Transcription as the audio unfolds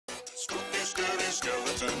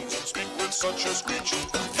with such a screech.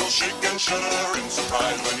 You'll shake and shudder in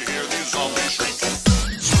surprise when you hear these zombies shriek.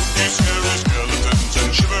 Spooky, scary skeletons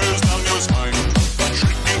and shivers down your spine.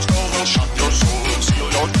 Shrieking skulls will shock your soul and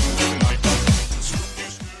seal your doom tonight. Spooky,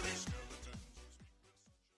 scary skeletons.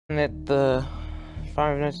 At the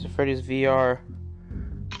Five Nights at Freddy's VR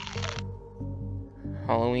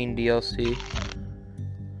Halloween DLC.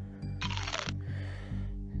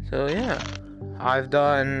 So yeah, I've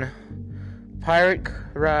done Pirate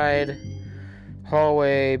Ride,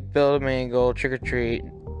 Hallway, Build-A-Mangle, Trick or Treat,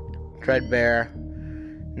 Dreadbear,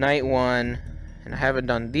 Night 1, and I haven't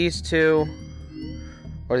done these two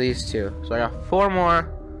or these two. So I got 4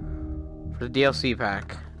 more for the DLC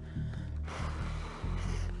pack.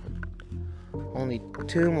 Only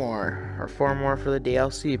 2 more or 4 more for the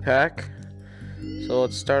DLC pack. So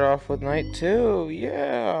let's start off with Night 2.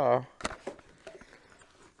 Yeah.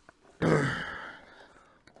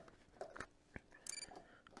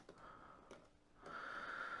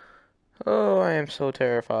 Oh, I am so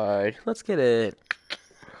terrified. Let's get it.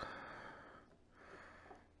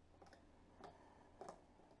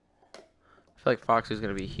 I feel like Foxy's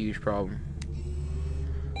gonna be a huge problem.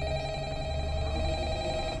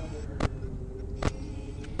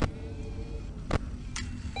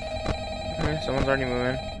 Okay, someone's already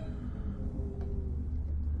moving.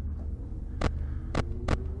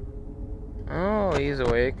 Oh, he's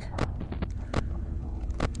awake.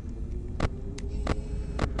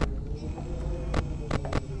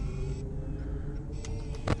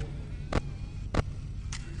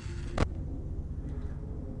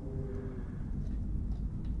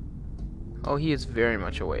 Oh, he is very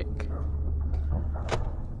much awake.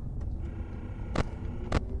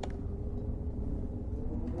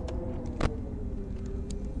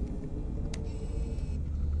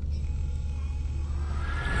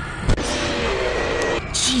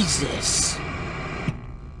 Jesus!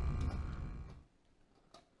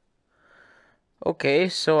 Okay,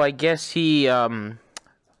 so I guess he, when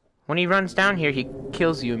he runs down here, he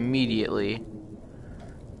kills you immediately.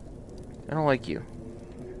 I don't like you.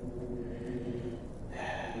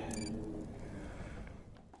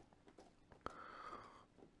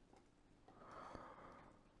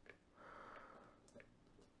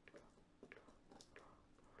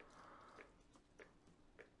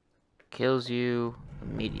 Kills you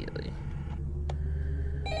immediately.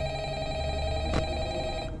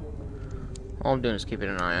 All I'm doing is keeping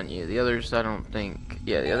an eye on you. The others, I don't think...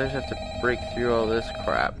 Yeah, the others have to break through all this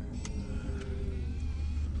crap.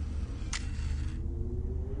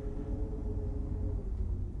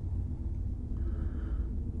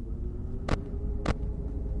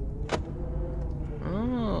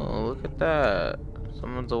 Oh, look at that.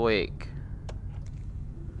 Someone's awake.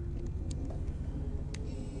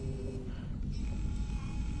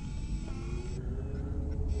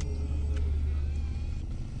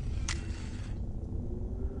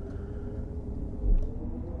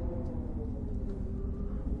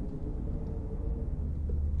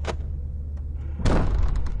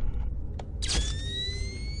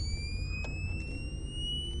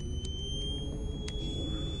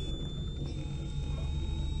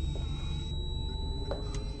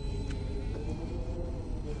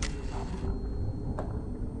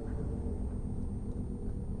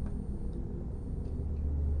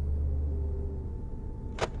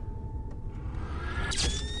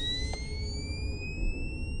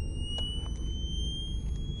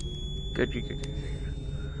 Good.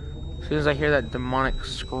 As soon as I hear that demonic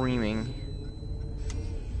screaming.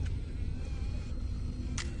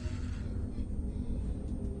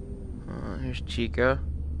 Here's Chica.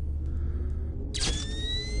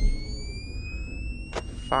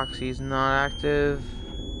 Foxy's not active.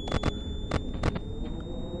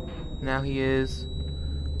 Now he is.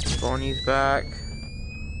 Bonnie's back.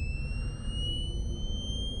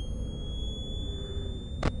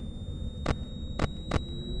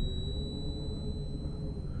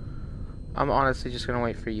 I'm honestly just gonna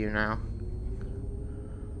wait for you now.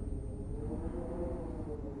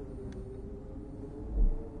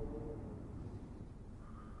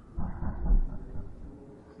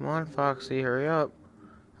 Come on, Foxy, hurry up.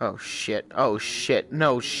 Oh shit, oh shit,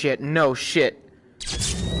 no shit, no shit.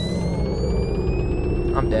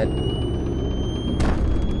 I'm dead.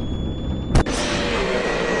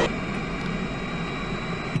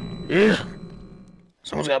 Yeah.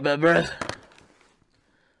 Someone's got bad breath.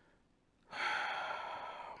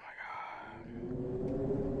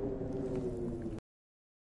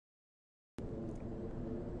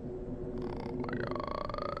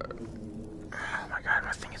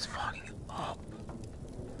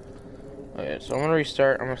 Okay, so I'm gonna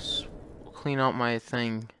restart. I'm gonna clean out my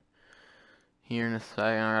thing here in a second.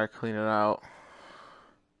 I gotta clean it out.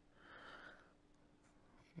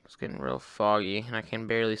 It's getting real foggy, and I can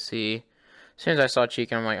barely see. As soon as I saw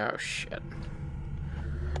Chica, I'm like, oh shit.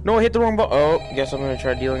 No, I hit the wrong button. Oh, guess I'm gonna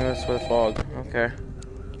try dealing with this with fog. Okay.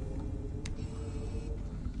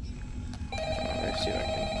 Let me see if I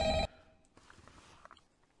can.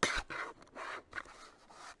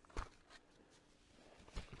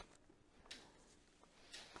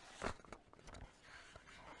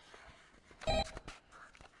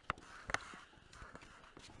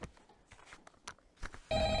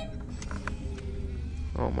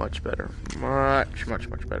 Oh, much better.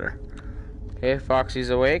 Much better. Okay,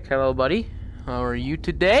 Foxy's awake. Hello, buddy. How are you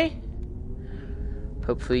today?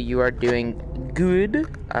 Hopefully you are doing good.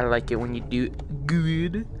 I like it when you do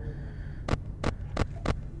good.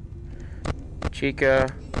 Chica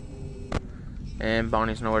and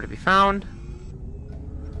Bonnie's nowhere to be found.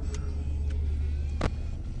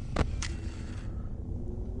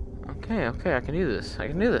 Okay, I can do this. I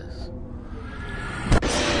don't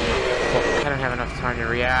have enough time to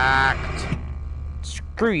react.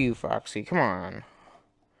 Screw you, Foxy. Come on.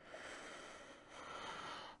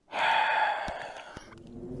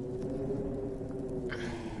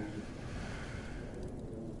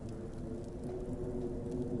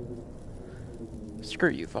 Screw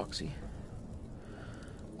you, Foxy.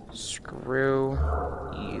 Screw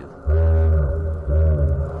you.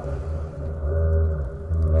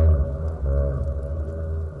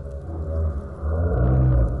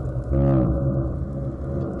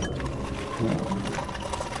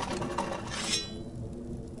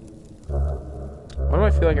 Why do I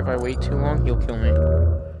feel like if I wait too long, he'll kill me?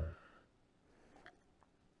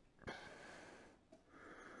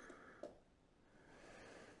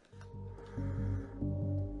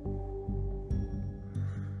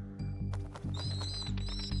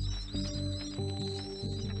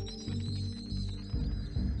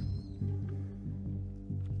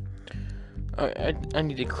 I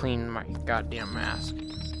need to clean my goddamn mask.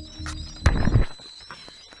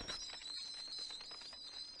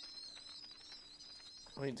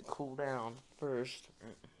 I need to cool down first.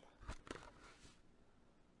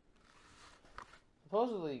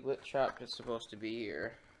 Supposedly, Lit Chop is supposed to be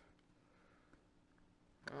here.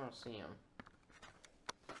 I don't see him.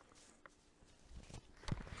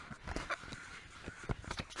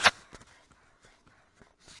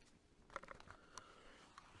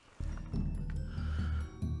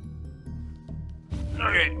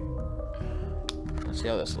 Okay. Let's see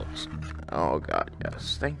how this looks. Oh god,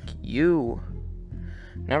 yes. Thank you.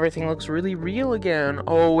 Now everything looks really real again.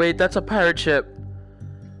 Oh wait, that's a pirate ship.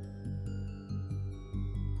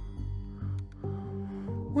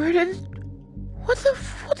 Where did... What the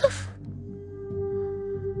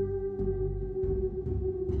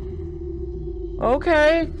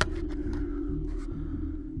Okay.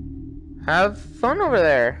 Have fun over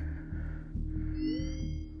there.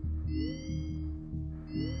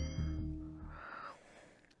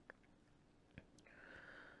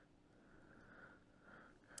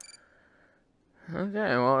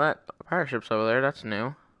 Okay, well that pirate ship's over there, that's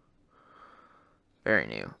new. Very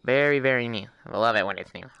new. Very new. I love it when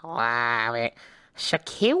it's new. Love it.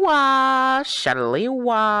 Shakiwa!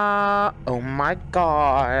 Shaliwa! Oh my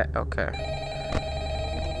god. Okay.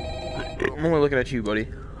 I'm only looking at you, buddy.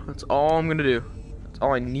 That's all I'm gonna do. That's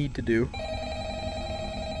all I need to do.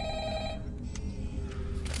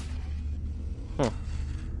 Huh.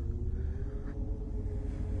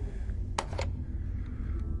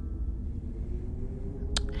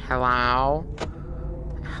 Hello?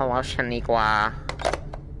 Hello, Shaniqua.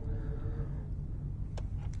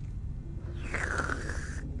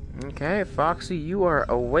 Okay, Foxy, you are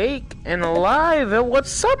awake and alive. And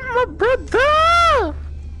what's up, my brother?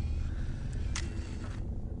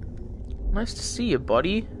 Nice to see you,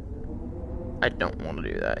 buddy. I don't want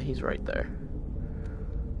to do that. He's right there.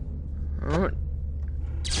 Oh.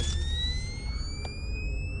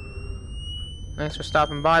 Thanks for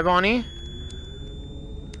stopping by, Bonnie.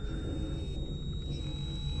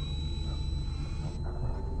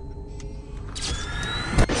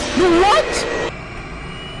 What?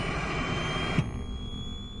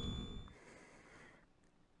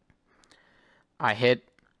 I hit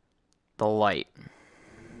the light.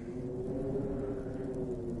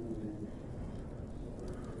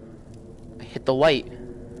 I hit the light.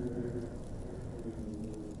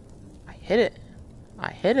 I hit it.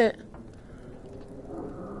 I hit it.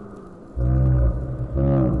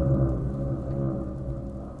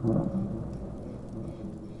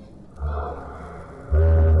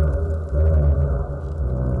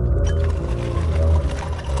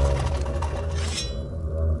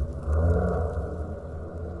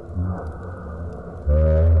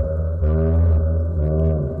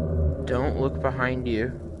 look behind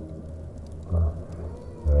you.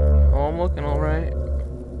 Oh, I'm looking alright.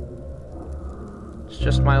 It's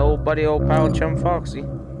just my old buddy, old pal and chum Foxy.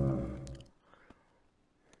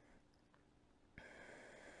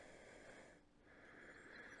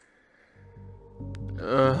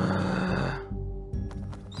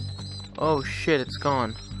 Oh shit, it's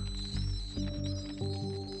gone.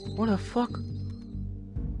 What the fuck?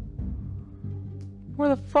 Where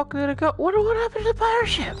the fuck did it go? What happened to the pirate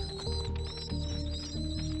ship?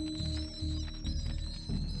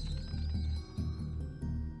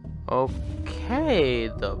 Okay,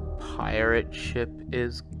 the pirate ship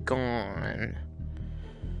is gone.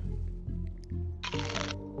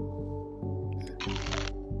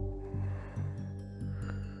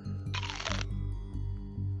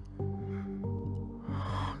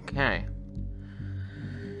 Okay.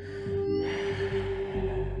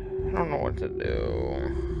 I don't know what to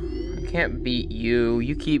do. I can't beat you.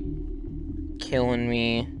 You keep killing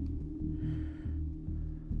me.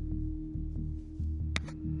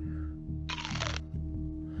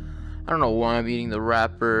 I don't know why I'm eating the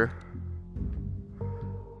wrapper.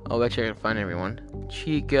 I'll bet you I can find everyone.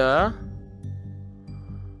 Chica.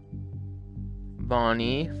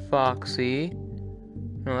 Bonnie. Foxy.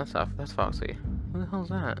 No, that's Foxy. Who the hell's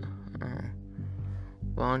that? Oh.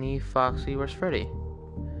 Bonnie, Foxy, where's Freddy?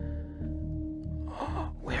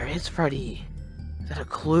 Where is Freddy? Is that a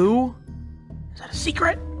clue? Is that a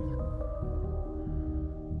secret?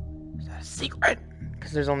 Is that a secret?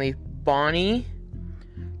 Because there's only Bonnie,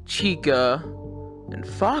 Chica, and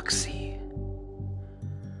Foxy.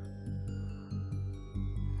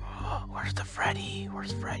 Oh, where's the Freddy?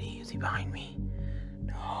 Where's Freddy? Is he behind me?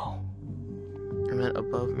 No. I meant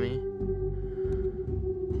above me.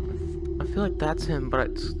 I feel like that's him,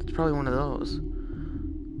 but it's probably one of those.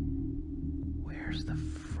 Where's the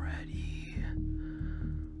Freddy?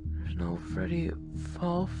 There's no Freddy.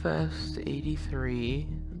 Fall Fest 83.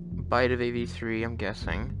 Bite of 83, I'm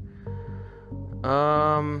guessing.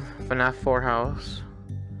 FNAF 4 house.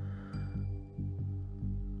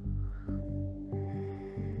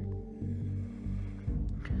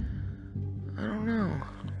 I don't know.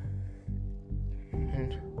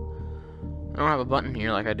 And I don't have a button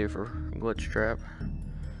here like I do for Glitch Trap.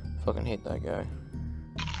 Fucking hate that guy.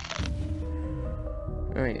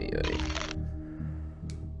 Oy, oy.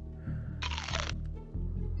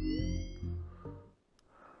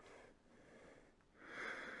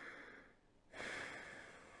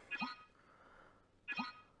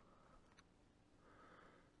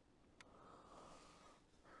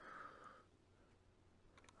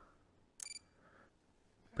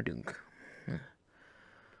 Badunk.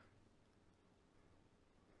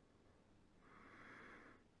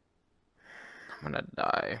 I'm gonna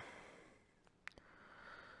die.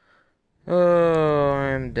 Oh,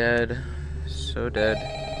 I'm dead. So dead.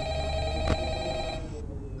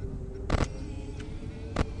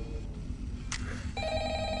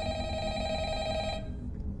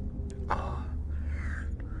 Oh.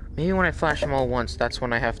 Maybe when I flash them all once, that's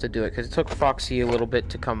when I have to do it. Because it took Foxy a little bit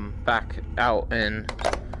to come back out and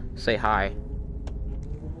say hi.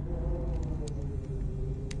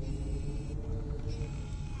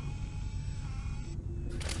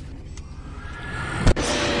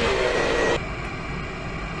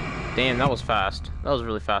 Damn, that was fast. That was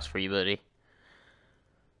really fast for you, buddy.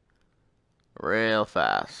 Real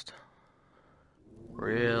fast.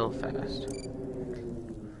 Real fast.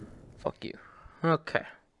 Fuck you. Okay.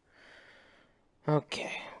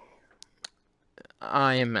 Okay.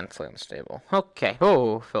 I am mentally unstable. Okay.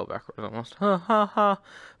 Oh, fell backwards almost. Ha ha ha.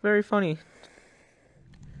 Very funny.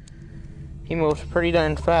 He moves pretty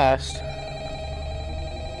darn fast.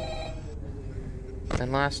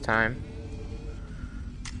 Than last time.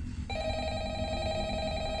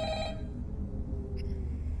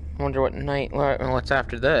 Wonder what night, what's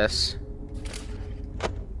after this.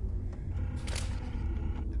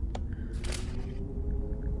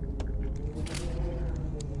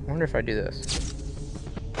 Wonder if I do this.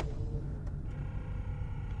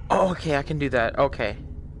 Oh, okay, I can do that. Okay.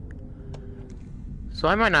 So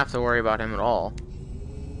I might not have to worry about him at all.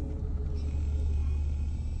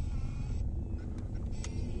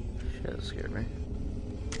 Shit, that scared me.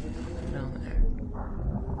 Down there.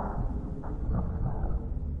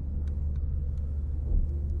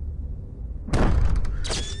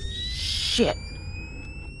 Shit.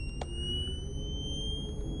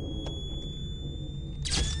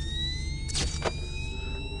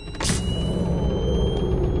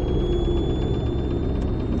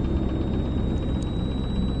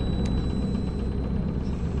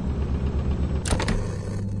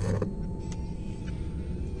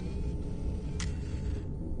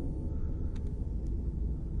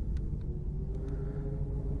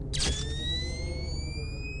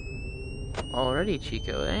 already,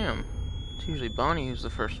 Chico. Damn. It's usually Bonnie who's the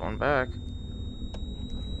first one back.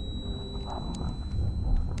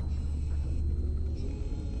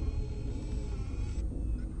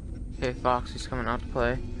 Okay, Foxy's coming out to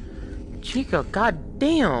play. Chico, god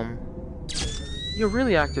damn! You're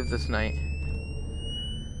really active this night.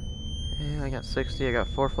 Yeah, I got 60, I got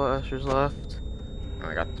 4 flashers left. Oh,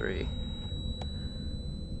 I got 3.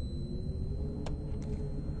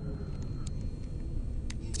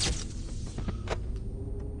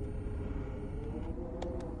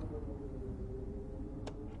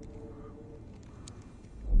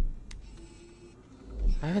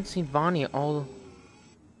 I haven't seen Bonnie all...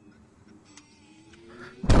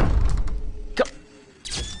 Go!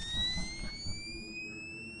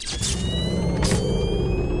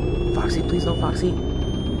 Foxy, please no, Foxy.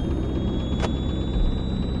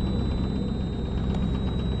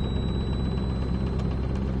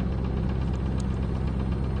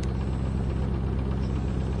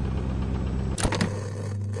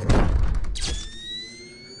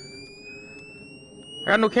 I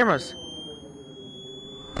got no cameras.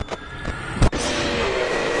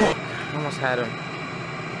 Almost had him.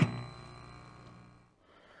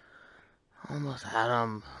 Almost had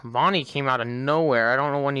him. Bonnie came out of nowhere. I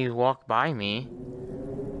don't know when he walked by me.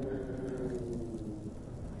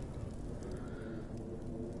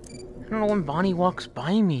 I don't know when Bonnie walks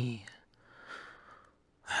by me.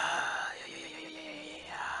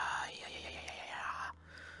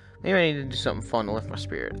 Maybe I need to do something fun to lift my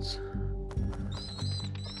spirits.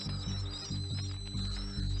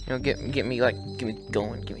 You know, get me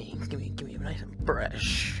going, get me nice and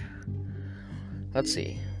fresh. Let's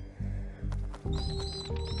see.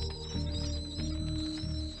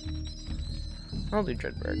 I'll do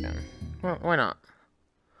DREADBEAR again. Well, why not?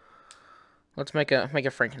 Let's make a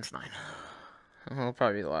Frankenstein. That'll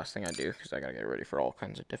probably be the last thing I do because I gotta get ready for all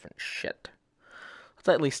kinds of different shit. Let's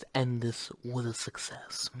at least end this with a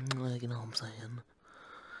success. Like, you know what I'm saying?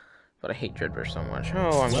 But I hate DREADBEAR so much.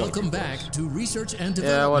 Oh, I'm Welcome back to Research and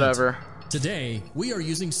Development. Yeah, whatever. Today, we are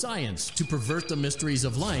using science to pervert the mysteries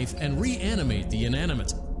of life and reanimate the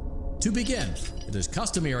inanimate. To begin, it is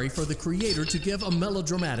customary for the creator to give a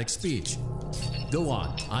melodramatic speech. Go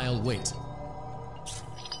on, I'll wait.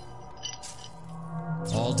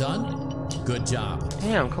 All done? Good job.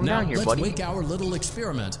 Damn, come down here, buddy. Now let's wake our little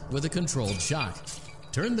experiment with a controlled shock.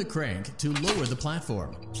 Turn the crank to lower the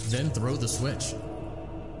platform, then throw the switch.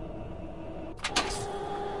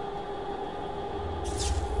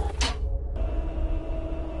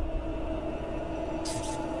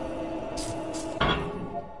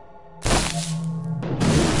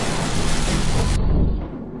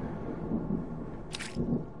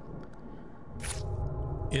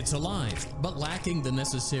 It's alive, but lacking the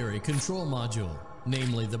necessary control module,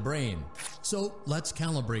 namely the brain. So let's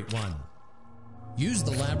calibrate one. Use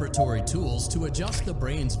the laboratory tools to adjust the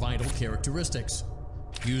brain's vital characteristics.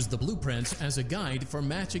 Use the blueprints as a guide for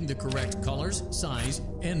matching the correct colors, size,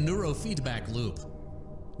 and neurofeedback loop.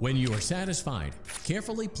 When you are satisfied,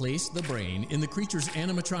 carefully place the brain in the creature's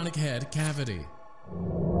animatronic head cavity.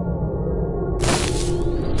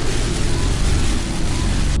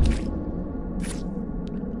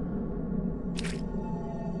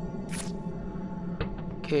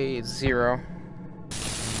 Okay, it's 0.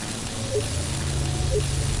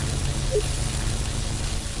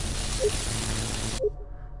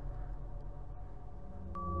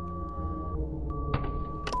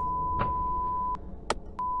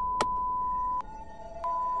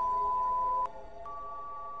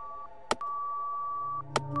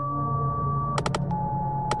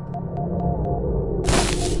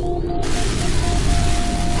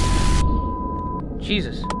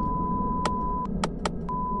 Jesus.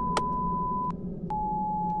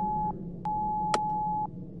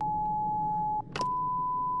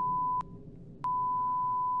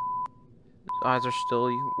 His eyes are still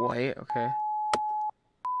white, okay.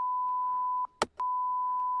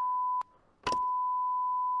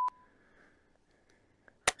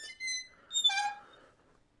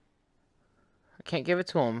 I can't give it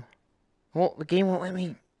to him. Well, the game won't let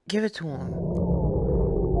me give it to him.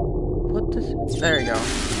 What this? There you go.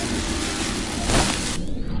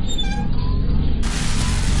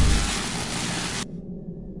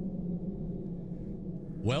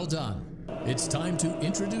 Well done. It's time to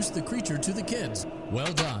introduce the creature to the kids.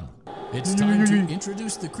 Well done. It's time to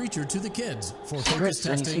introduce the creature to the kids for focus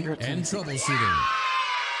testing and troubleshooting.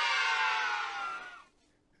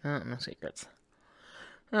 No secrets.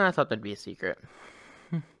 I thought there'd be a secret.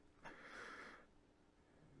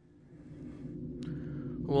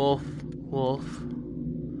 Wolf.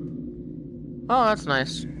 Oh, that's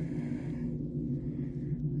nice.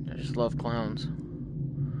 Just just love clowns.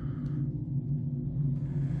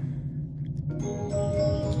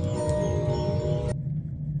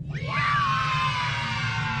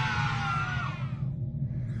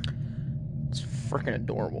 It's freaking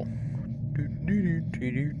adorable.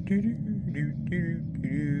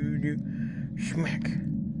 Schmack.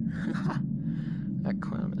 That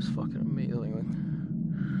clown is fucking amazing.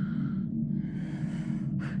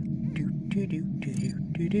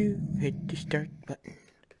 Hit the start button.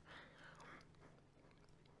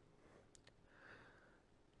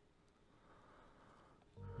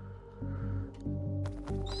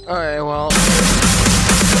 Alright, well.